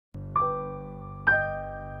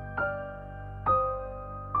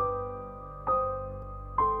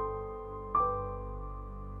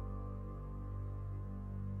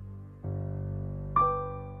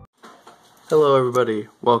Hello everybody,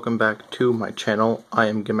 welcome back to my channel. I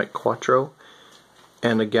am Gimmick Quattro,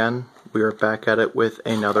 and again, we are back at it with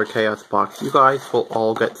another Chaos box. You guys will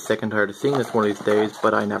all get sick and tired of seeing this one of these days,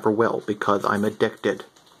 but I never will, because I'm addicted.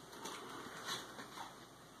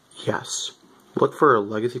 Yes. Look for a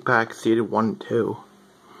Legacy Pack Seeded 1 and 2.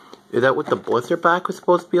 Is that what the Blister Pack was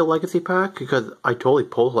supposed to be, a Legacy Pack? Because I totally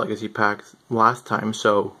pulled Legacy Packs last time,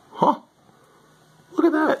 so, look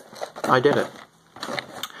at that. I did it.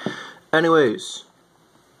 Anyways,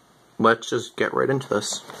 let's just get right into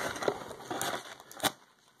this.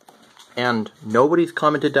 And nobody's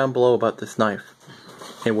commented down below about this knife.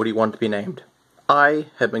 And what do you want it to be named? I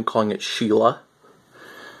have been calling it Sheila,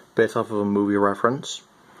 based off of a movie reference.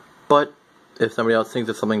 But if somebody else thinks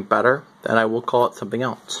of something better, then I will call it something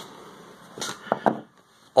else.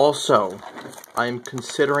 Also, I am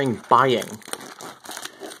considering buying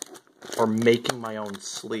or making my own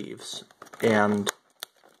sleeves and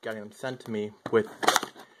getting them sent to me with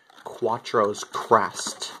Quattro's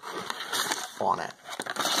crest on it.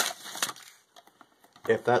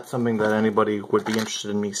 If that's something that anybody would be interested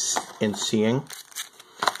in seeing,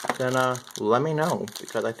 then let me know,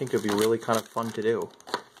 because I think it'd be really kind of fun to do.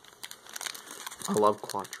 I love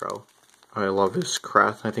Quattro. I love his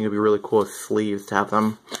crest. I think it'd be really cool with sleeves to have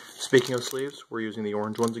them. Speaking of sleeves, we're using the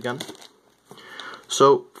orange ones again.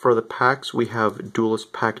 So, for the packs, we have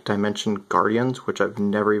Duelist Pack Dimension Guardians, which I've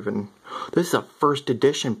never even... This is a first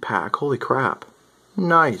edition pack, holy crap.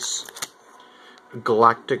 Nice.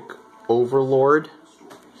 Galactic Overlord.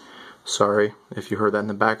 Sorry if you heard that in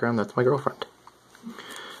the background, that's my girlfriend.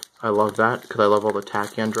 I love that, because I love all the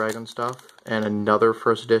Tachyon Dragon stuff. And another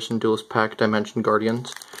first edition Duelist Pack Dimension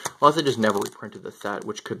Guardians. Unless they just never reprinted the set,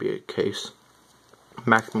 which could be a case.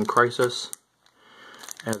 Maximum Crisis.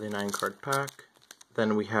 As a 9-card pack.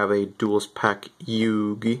 Then we have a Duelist Pack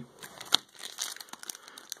Yugioh.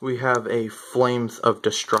 We have a Flames of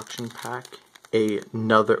Destruction pack. We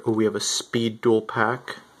have a Speed Duel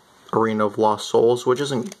pack. Arena of Lost Souls, which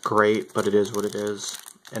isn't great, but it is what it is.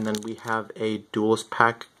 And then we have a Duelist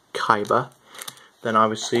Pack Kaiba. Then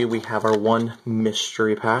obviously we have our one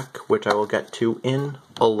mystery pack, which I will get to in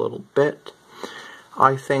a little bit.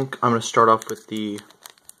 I think I'm going to start off with the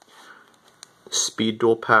Speed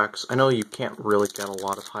Duel packs. I know you can't really get a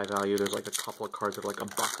lot of high value. There's like a couple of cards that are like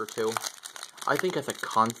 $1 or $2. I think as a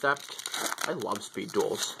concept, I love Speed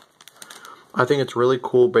Duels. I think it's really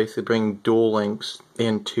cool basically bringing Duel Links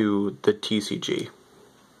into the TCG.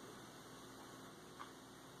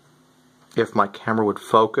 If my camera would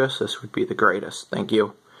focus, this would be the greatest. Thank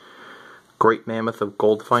you. Great Mammoth of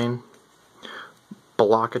Goldfine.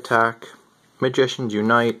 Block Attack. Magicians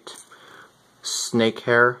Unite. Snake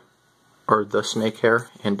Hair. Or the Snake Hair.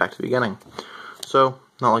 And Back to the Beginning. So,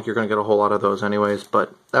 not like you're going to get a whole lot of those anyways,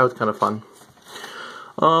 but that was kind of fun.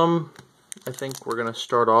 I think we're going to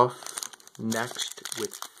start off next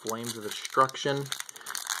with Flames of Destruction.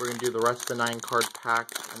 We're going to do the rest of the 9-card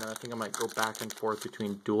pack, and then I think I might go back and forth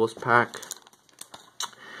between Duelist Pack,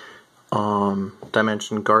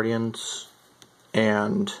 Dimension Guardians,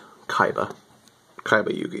 and Kaiba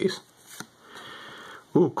Yugiohs.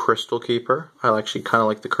 Ooh, Crystal Keeper. I actually kind of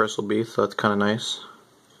like the Crystal Beast, so that's kind of nice.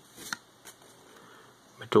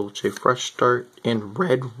 Medulce Fresh Start, and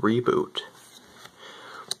Red Reboot.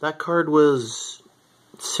 That card was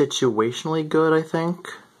situationally good, I think.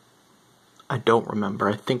 I don't remember.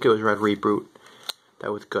 I think it was Red Reboot.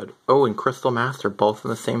 That was good. Oh, and Crystal Master, both in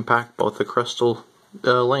the same pack. Both the Crystal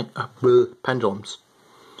Pendulums.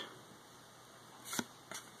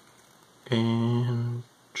 And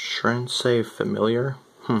Shrensei Familiar.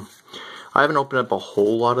 I haven't opened up a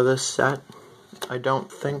whole lot of this set, I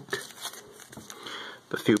don't think.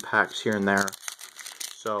 A few packs here and there.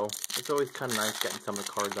 So, it's always kind of nice getting some of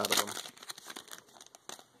the cards out of them.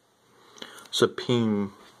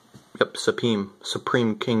 Supreme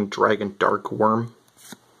King Dragon Dark Worm,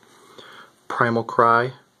 Primal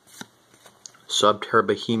Cry, Subterra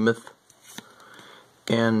Behemoth,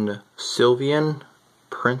 and Sylvian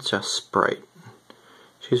Princess Sprite.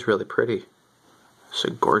 She's really pretty. It's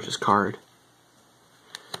a gorgeous card.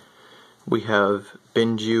 We have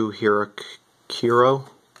Binju Hirakiro,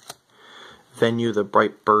 Venue the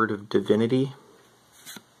Bright Bird of Divinity,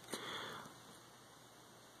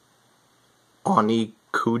 Oni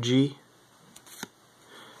Kuji,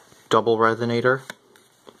 Double Resonator,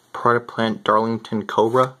 Protoplant Darlington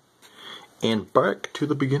Cobra, and Back to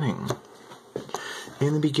the Beginning.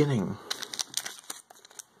 In the beginning,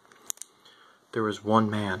 there was one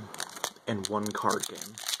man and one card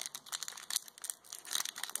game.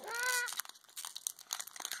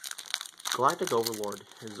 Galactic Overlord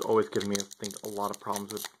has always given me, I think, a lot of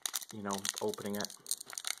problems with, opening it.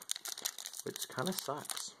 which kind of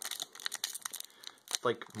sucks. It's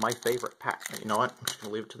like my favorite pack. You know what? I'm just going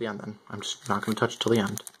to leave it to the end then. I'm just not going to touch it till the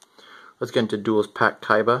end. Let's get into Duelist Pack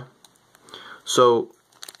Kaiba. So,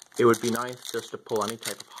 it would be nice just to pull any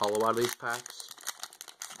type of holo out of these packs.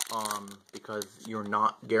 Because you're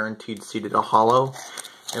not guaranteed seeded a holo.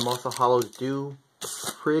 And most of the holos do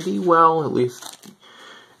pretty well, at least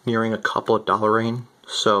nearing a couple of dollar range.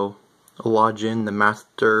 So, Login, the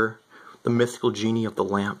Master, the Mythical Genie of the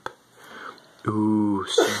Lamp. Ooh,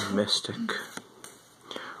 so mystic.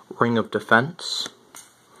 Ring of Defense.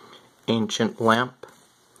 Ancient Lamp.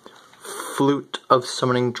 Flute of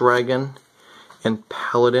Summoning Dragon. And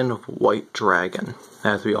Paladin of White Dragon,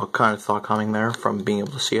 as we all kind of saw coming there from being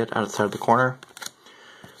able to see it outside of the corner.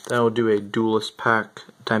 Then we'll do a Duelist Pack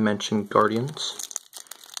Dimension Guardians.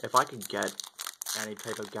 If I could get any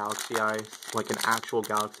type of Galaxy Eyes, like an actual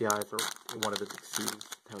Galaxy Eyes or one of his Exceeds,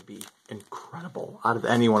 that would be incredible out of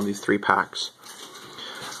any one of these 3 packs.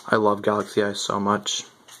 I love Galaxy Eyes so much.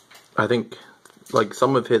 I think like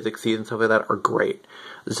some of his Exceeds and stuff like that are great.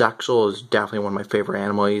 Zaxel is definitely one of my favorite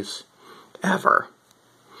animes ever,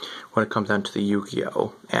 when it comes down to the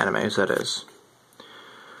Yu-Gi-Oh! Animes, that is.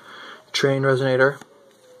 Train Resonator,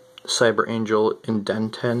 Cyber Angel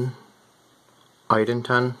Identen, I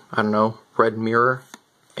don't know, Red Mirror,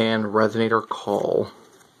 and Resonator Call.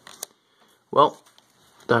 Well,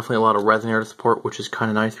 definitely a lot of Resonator support, which is kind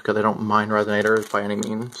of nice because I don't mind Resonators by any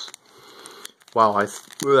means. Wow,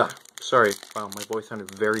 sorry, wow, my voice sounded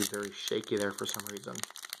very, very shaky there for some reason.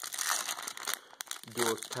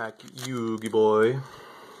 Duelist Pack Yugi Boy.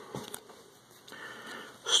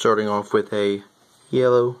 Starting off with a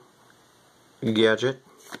yellow gadget,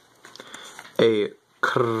 a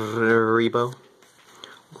Karibo,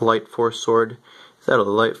 Light Force Sword. Is that a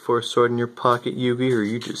Light Force Sword in your pocket, Yugi, or are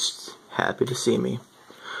you just happy to see me?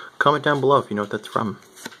 Comment down below if you know what that's from.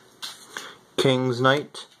 King's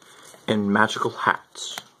Knight and Magical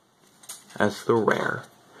Hats as the rare.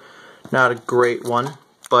 Not a great one,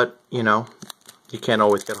 but you know, you can't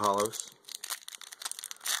always get holos.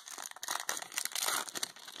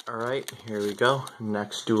 Alright, here we go.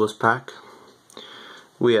 Next Duelist Pack.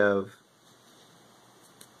 We have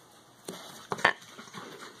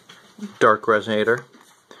Dark Resonator.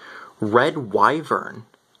 Red Wyvern.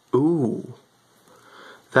 Ooh.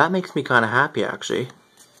 That makes me kind of happy, actually.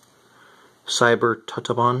 Cyber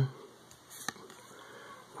Tutabon.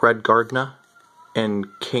 Red Gardna. And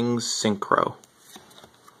King's Synchro.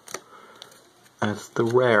 That's the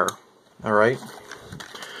rare. Alright.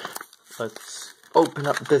 Let's open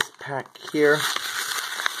up this pack here.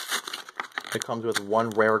 It comes with 1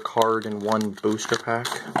 rare card and 1 booster pack.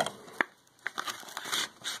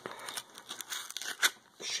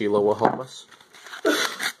 Sheila will help us.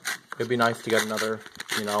 It'd be nice to get another,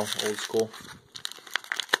 you know, old school.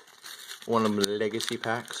 One of the legacy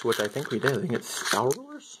packs, which I think we did. I think it's Spell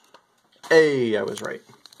Rulers? Hey, I was right.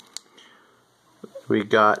 We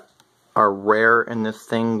got our rare in this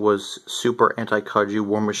thing was Super Anti-Kaiju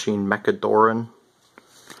War Machine Mechadoran.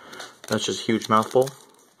 That's just a huge mouthful.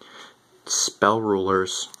 Spell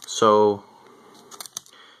Rulers. So,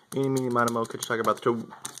 eeny, meeny, miny, moe, could you talk about the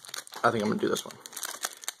 2? I think I'm going to do this one.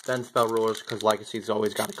 Then Spell Rulers, because Legacy's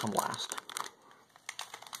always got to come last.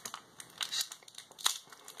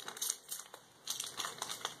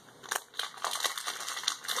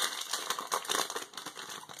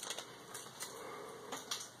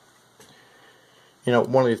 You know,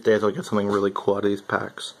 one of these days I'll get something really cool out of these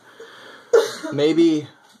packs. Maybe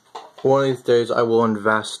one of these days I will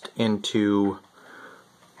invest into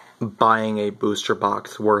buying a booster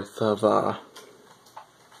box worth of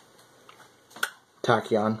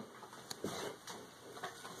Tachyon.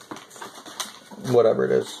 Whatever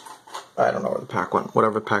it is. I don't know where the pack went.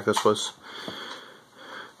 Whatever pack this was.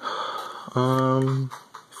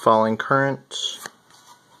 Falling Current.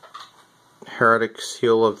 Heretic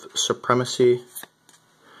Seal of Supremacy.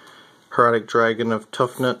 Heretic Dragon of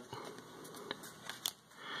Toughnut,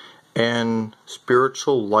 and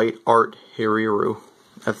Spiritual Light Art Hiriru.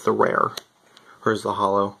 That's the rare. Or is the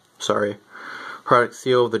holo? Sorry. Heretic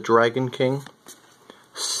Seal of the Dragon King.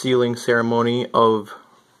 Sealing Ceremony of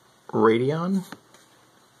Radion.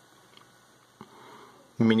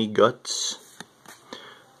 Mini Guts.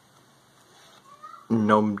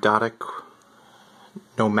 Nomadic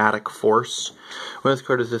Force. When this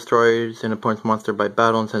card is destroyed and appoints monster by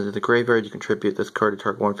battle and sends it to the graveyard, you contribute this card to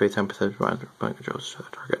target 1 face 10% of your opponent controls to the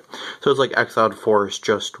target. So it's like Exiled Force,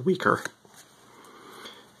 just weaker.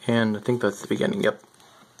 And I think that's the beginning, yep.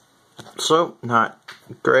 So, not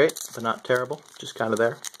great, but not terrible. Just kind of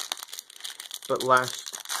there. But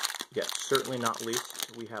last, yet certainly not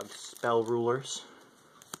least, we have Spell Rulers.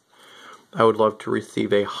 I would love to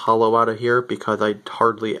receive a holo out of here because I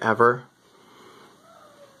hardly ever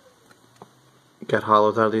get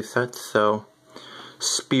holos out of these sets. So,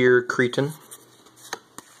 Spear Cretan,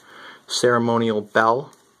 Ceremonial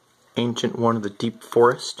Bell, Ancient One of the Deep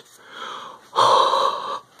Forest.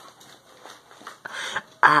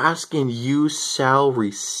 Ask and you shall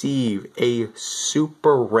receive a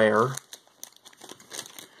super rare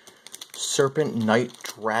Serpent Knight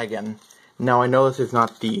Dragon. Now I know this is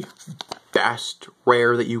not the best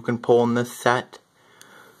rare that you can pull in this set,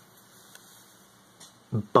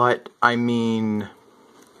 but I mean,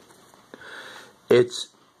 it's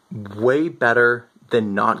way better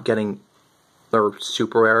than not getting a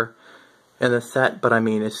super rare in the set, but I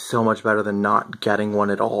mean, it's so much better than not getting one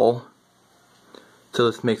at all. So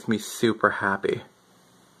this makes me super happy.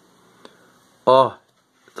 Oh,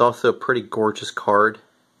 it's also a pretty gorgeous card.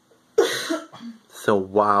 So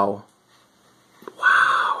wow.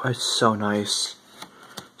 Wow, it's so nice.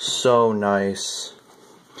 So nice.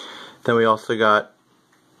 Then we also got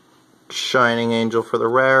Shining Angel for the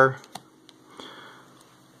rare.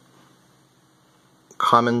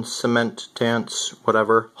 Common Cement Dance,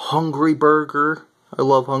 whatever. Hungry Burger. I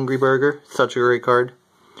love Hungry Burger. Such a great card.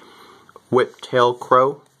 Whiptail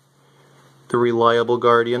Crow. The Reliable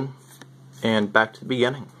Guardian. And back to the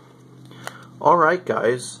beginning. Alright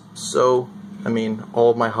guys, so, I mean,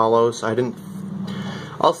 all of my holos,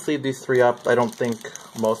 I'll sleeve these 3 up. I don't think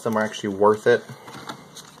most of them are actually worth it.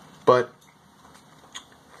 But,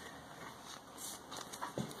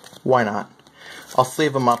 why not? I'll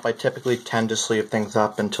sleeve them up. I typically tend to sleeve things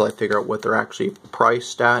up until I figure out what they're actually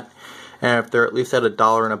priced at. And if they're at least at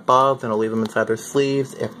 $1 and above, then I'll leave them inside their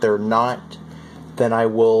sleeves. If they're not, then I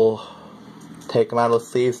will take them out of the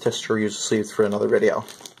sleeves to reuse the sleeves for another video.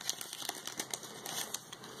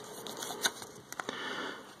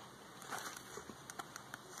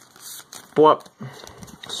 What?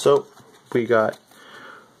 So, we got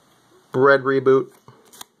Red Reboot,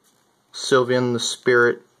 Sylvian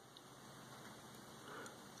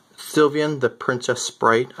the Princess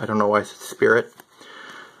Sprite, I don't know why I said Spirit,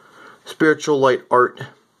 Spiritual Light Art,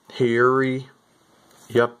 Hiri,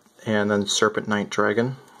 yep, and then Serpent Knight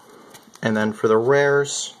Dragon. And then for the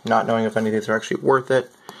rares, not knowing if any of these are actually worth it,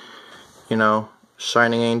 you know,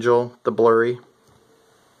 Shining Angel, the Blurry,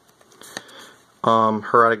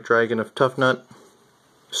 Heroic Dragon of Tough Nut,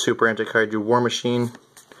 Super Anti-Kaiju War Machine,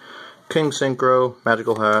 King Synchro,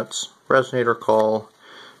 Magical Hats, Resonator Call,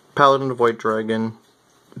 Paladin of White Dragon,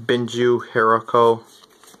 Binju Hiroko,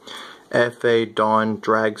 F.A. Dawn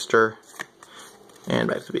Dragster, and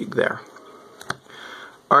back to being there.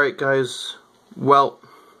 Alright guys, well,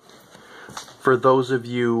 for those of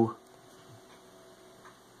you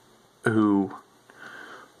who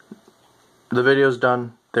the video's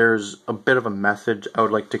done, there's a bit of a message I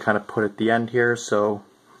would like to kind of put at the end here. So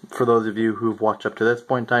for those of you who've watched up to this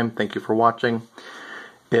point in time, thank you for watching.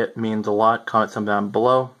 It means a lot. Comment some down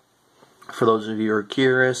below. For those of you who are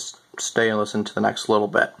curious, stay and listen to the next little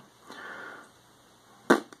bit.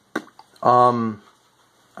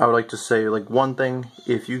 I would like to say, like, one thing,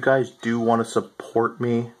 if you guys do want to support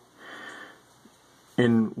me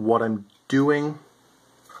in what I'm doing,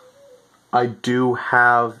 I do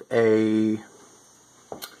have a,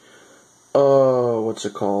 what's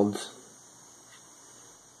it called?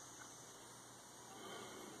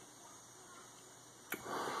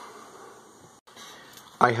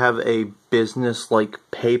 I have a business-like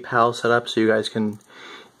PayPal set up, so you guys can,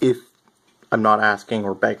 if, I'm not asking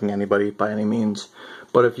or begging anybody by any means,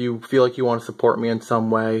 but if you feel like you want to support me in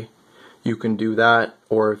some way, you can do that.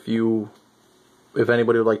 Or if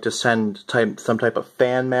anybody would like to send some type of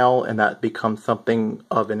fan mail and that becomes something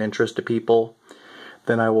of an interest to people,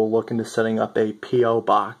 then I will look into setting up a P.O.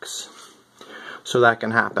 box so that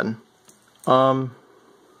can happen.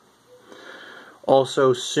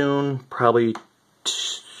 Also soon, probably,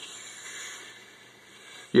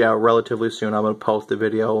 yeah, relatively soon, I'm going to post a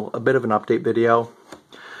video, a bit of an update video,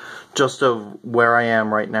 just of where I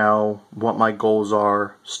am right now, what my goals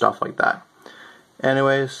are, stuff like that.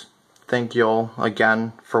 Anyways, thank you all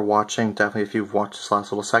again for watching. Definitely if you've watched this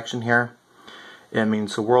last little section here, it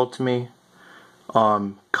means the world to me.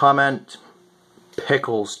 Comment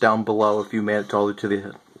pickles down below if you made it all the way to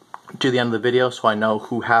the end of the video, so I know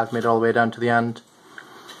who has made it all the way down to the end.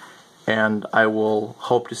 And I will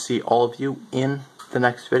hope to see all of you in the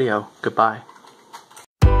next video. Goodbye.